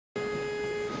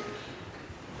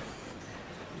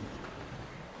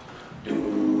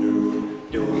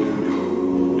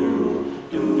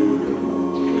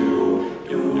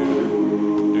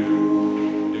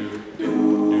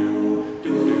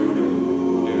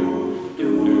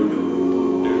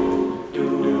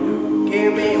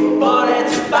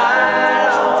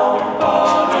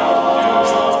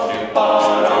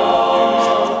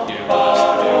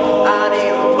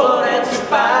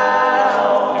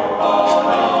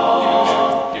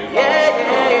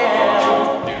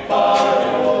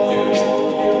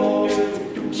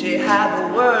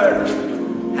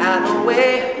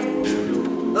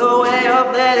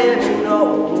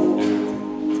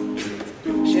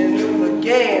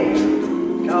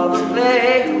game called the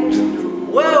play.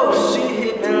 Whoa, she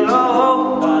hit me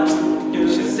low.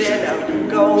 She said, now you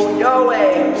go your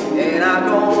way and I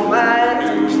go mine.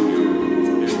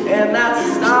 And that's a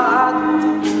start.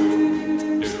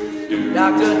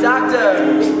 Doctor, doctor,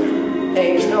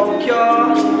 ain't no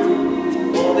cure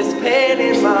for this pain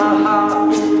in my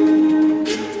heart.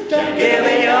 Give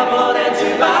me a bullet to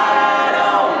bite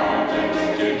on,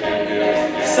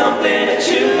 something to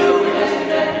chew.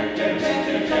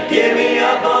 Give me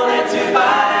a bullet to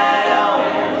bite on,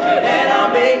 and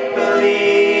I'll make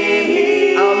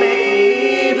believe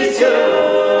it's you.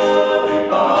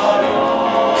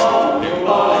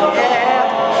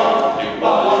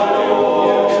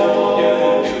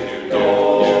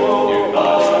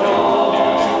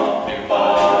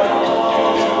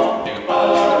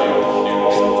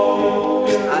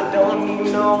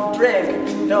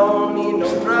 Don't need no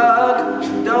drug,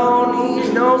 don't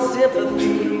need no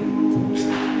sympathy.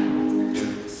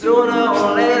 Sooner or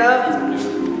later,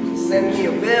 send me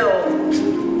a bill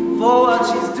for what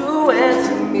she's doing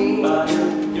to me.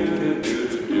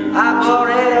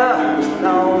 Operator,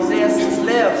 long distance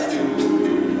left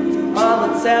on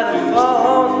the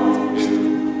telephone.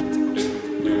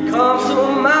 Come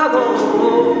tomorrow,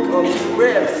 come to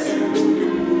grips,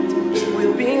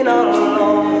 we've been all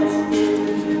alone.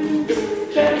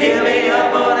 Give me a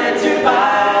bullet to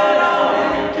bite on,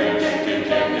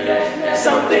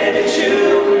 something to chew.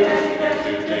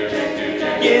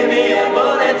 Give me a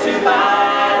bullet to bite on.